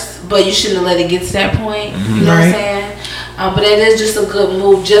first, but you shouldn't have let it get to that point. You know what I'm saying? But it is just a good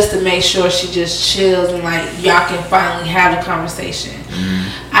move just to make sure she just chills and like y'all can finally have a conversation.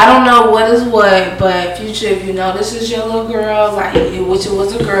 I don't know what is what, but Future, if you know this is your little girl, like which it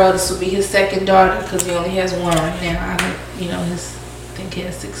was a girl, this will be his second daughter because he only has one right now. I think he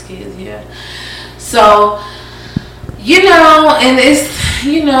has 6 kids. Yeah. So you know, and it's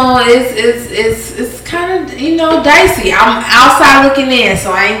kind of, you know, dicey. I'm outside looking in,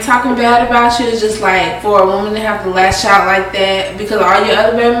 so I ain't talking bad about you. It's just like for a woman to have to lash out like that because all your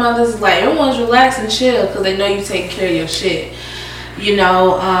other baby mothers, like everyone's relaxed and chill because they know you taking care of your shit. You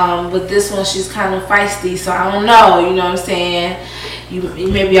know, but this one she's kind of feisty, so I don't know. You know what I'm saying? You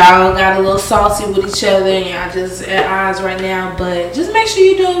maybe y'all got a little salty with each other and y'all just at odds right now. But just make sure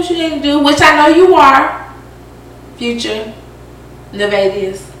you do what you need to do, which I know you are. Future,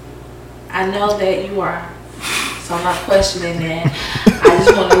 Nevadius, I know that you are. So so I'm not questioning that. I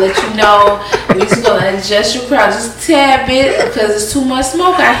just want to let you know we're just gonna adjust your crowd just a tad bit because there's too much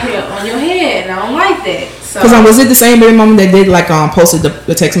smoke out here on your head, and I don't like that. So, because was it the same baby mama that did like posted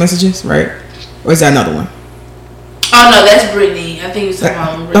the text messages, right? Or is that another one? Oh no, that's Brittany. I think you talking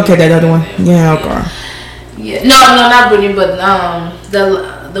about Brittany. Okay, that other one. Yeah, okay. Yeah, no, not Brittany, but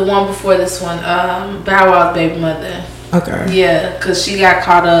the one before this one, Bow Wow's baby mother. Okay. Yeah, because she got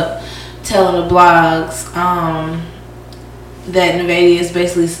caught up telling the blogs that Nayvadius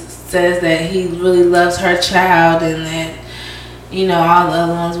basically says that he really loves her child and that, you know, all the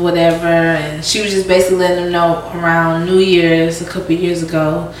other ones, whatever. And she was just basically letting them know around New Year's a couple years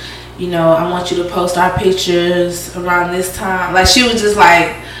ago, you know, I want you to post our pictures around this time. Like, she was just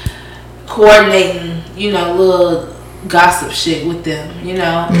like coordinating, you know, little gossip shit with them, you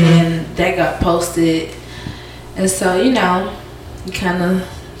know, and that got posted. And so, you know, you kind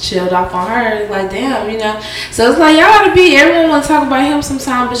of chilled off on her, like, damn, you know. So it's like, y'all gotta be, everyone want to talk about him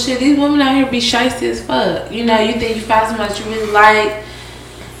sometime, but shit, these women out here be shiesty as fuck. You know, you think you found somebody you really like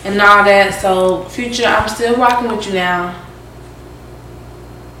and all that. So, Future, I'm still rocking with you now.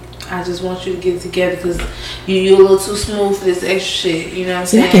 I just want you to get it together because you a little too smooth for this extra shit, you know what I'm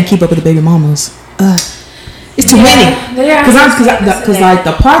saying? I can't keep up with the baby mamas. It's too many. Because like,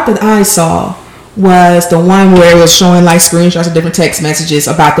 the part that I saw was the one where it was showing like screenshots of different text messages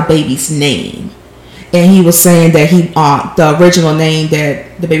about the baby's name, and he was saying that the original name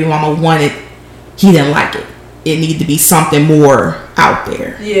that the baby mama wanted, he didn't like it. It needed to be something more out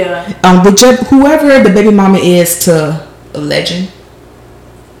there. Yeah. Whoever the baby mama is to a legend,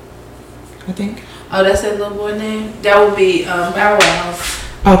 I think. Oh, that's that little boy name. That would be Bow Wow's.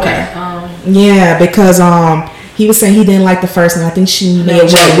 Okay. Yeah, because he was saying he didn't like the first name. I think she may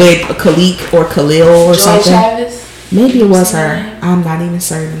have went with Khalik or Khalil or Joy something. Chavez? Maybe it was her. I'm not even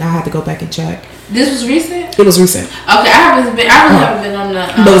certain. I had to go back and check. This was recent? It was recent. Okay, I really haven't been on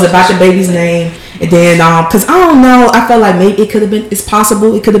the. But it was about the baby's name, and then because I don't know, I felt like maybe it could have been. It's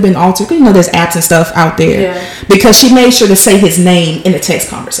possible it could have been altered. You know, there's apps and stuff out there. Yeah. Because she made sure to say his name in the text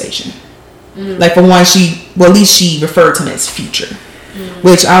conversation. Like for one, at least she referred to him as Future.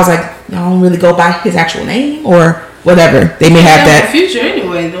 Which I was like, I don't really go by his actual name or whatever. They may have that. Future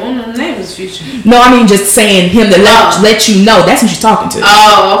anyway. The one of the name is Future. No, I mean just saying him to let you know that's who she's talking to.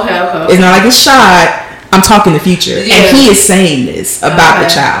 Oh, okay. It's not like it's shot. I'm talking the Future, and he is saying this about the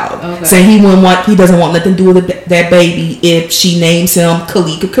child, saying he doesn't want nothing to do with that baby if she names him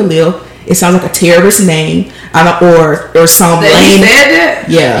Khalik or Khalil. It sounds like a terrorist name, or some lame. He said that.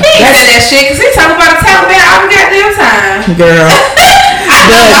 Yeah, he said that shit because he talking about the Taliban all the goddamn time. Girl, I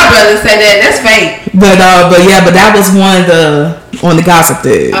know my brother said that. That's fake. But that was one of on the gossip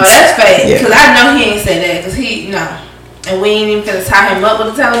things. Oh, that's fake. Because I know he ain't said that because and we ain't even finna tie him up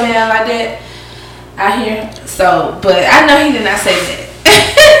with the Taliban like that. I hear. So, but I know he did not say that.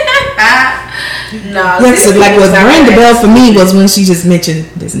 No. Yeah, so like what rang the bell for me was when she just mentioned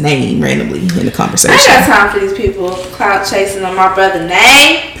his name randomly in the conversation. I ain't got time for these people clout chasing on my brother's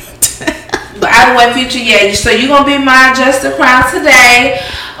name. But either way, Future, yeah. So you gonna be my Adjuster Crown today.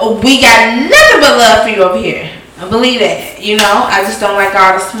 We got nothing but love for you over here. I believe that. You know, I just don't like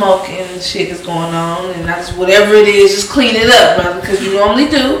all the smoke and shit that's going on, and I just whatever it is, just clean it up, brother, because you normally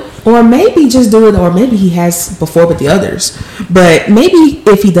do. Or maybe just do it, or maybe he has before with the others. But maybe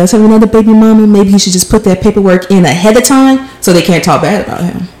if he does have another baby mama, maybe he should just put that paperwork in ahead of time so they can't talk bad about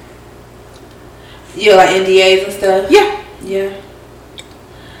him. Yeah, like NDAs and stuff. Yeah.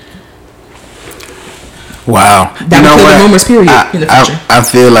 That Wow. would kill the rumors, period, in the future. I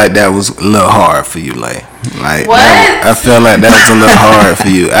feel like that was a little hard for you, like what? I feel like that was a little hard for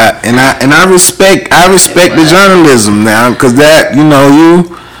you. I respect the journalism now, because that you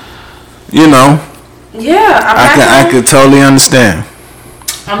know. Yeah, I could totally understand.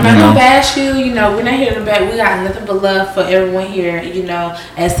 I'm not gonna bash you. You know, we're not here to bash. We got nothing but love for everyone here. You know,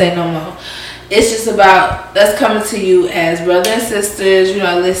 and Say No More. It's just about us coming to you as brothers and sisters. You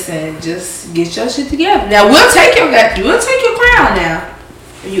know, listen, just get your shit together. Now we'll take your crown now.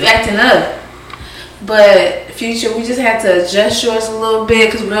 You acting up, but Future, we just had to adjust yours a little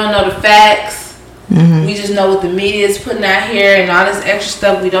bit because we don't know the facts. Mm-hmm. We just know what the media is putting out here and all this extra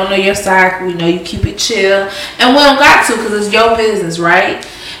stuff. We don't know your side. We know you keep it chill, and we don't got to because it's your business, right?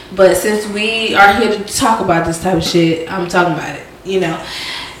 But since we are here to talk about this type of shit, I'm talking about it. You know.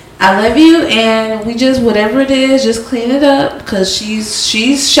 I love you, and we just, whatever it is, just clean it up, because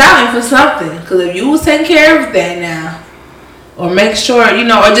she's shouting for something. Because if you was taking care of everything now, or make sure, you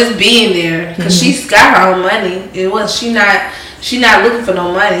know, or just being there, because she's got her own money. She not looking for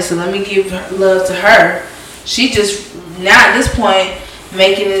no money, so let me give love to her. She just, now at this point,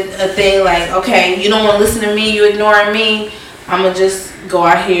 making it a thing like, okay, you don't want to listen to me, you ignoring me, I'm gonna just go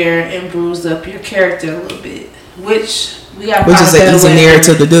out here and bruise up your character a little bit, which we gotta find is an easy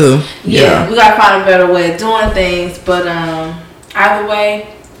narrative to do. Yeah, we gotta find a better way of doing things. But either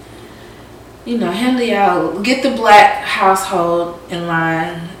way, you know, handle y'all. Get the black household in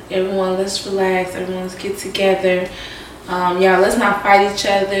line. Everyone, let's relax. Everyone, let's get together. Y'all, let's not fight each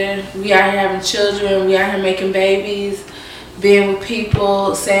other. We out here having children. We out here making babies. Being with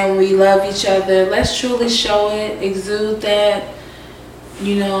people, saying we love each other. Let's truly show it, exude that,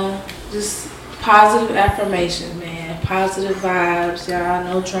 you know, just positive affirmation, man. Positive vibes, y'all.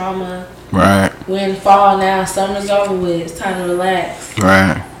 No drama. Right. We're in fall now. Summer's over with. It's time to relax.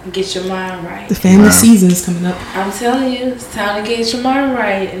 Right. Get your mind right. The family season is coming up. I'm telling you, it's time to get your mind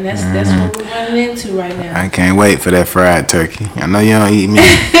right, and that's what we're running into right now. I can't wait for that fried turkey. I know you don't eat meat.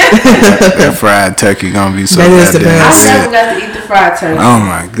 That fried turkey gonna be so goddamn good. I've never got to eat the fried turkey. Oh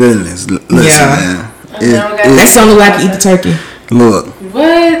my goodness! Listen, man. That's the only way I can eat the turkey. Look,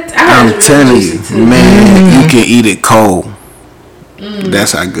 what? I'm telling you, man, you can eat it cold.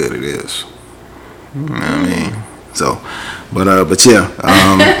 That's how good it is. You know what I mean? So, but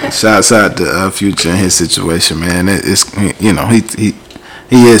yeah, shouts out to Future and his situation, man. It's, you know, he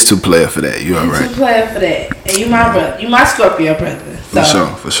is too player for that. You all right? Too player for that, and you my brother. You my Scorpio brother. So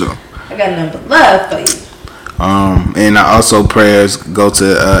for sure. I got nothing but love for you. And also prayers go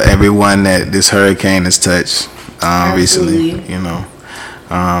to everyone that this hurricane has touched recently. You know,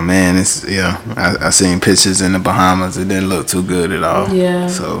 man, it's I seen pictures in the Bahamas. It didn't look too good at all. Yeah.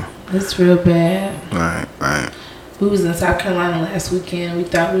 So it's real bad. Right. We was in South Carolina last weekend. We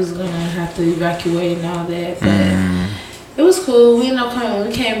thought we was gonna have to evacuate and all that, but it was cool. We ended up coming. When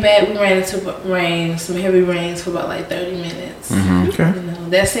we came back, we ran into some heavy rains for about like 30 minutes. Okay. You know,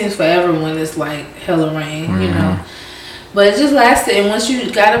 that seems forever when it's like hella rain, you know. But it just lasted, and once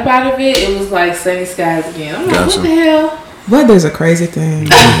you got up out of it, it was like sunny skies again. I'm like, what the hell? Weather's a crazy thing.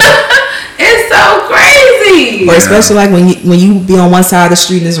 It's so crazy. Or especially like when you be on one side of the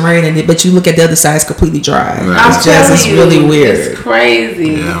street and it's raining, but you look at the other side, it's completely dry. Right. It's really weird. It's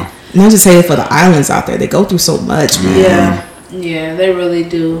crazy. Yeah. And I just say it for the islands out there. They go through so much, man. Yeah, they really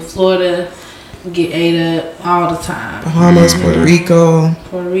do. Florida get ate up all the time. Bahamas, Puerto Rico.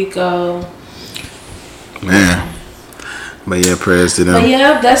 Man. But yeah, prayers to them. But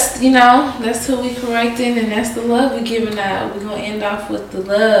yeah, that's who we correcting, and that's the love we giving out. We're gonna end off with the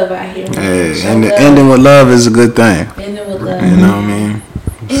love out here. Hey, ending with love is a good thing. Ending with love. You know what I mean?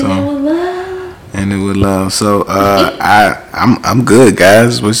 Ending with love. Ending with love. So I'm good,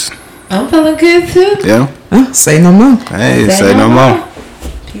 guys. I'm feeling good too. Yeah. Say no more. Hey, say no more.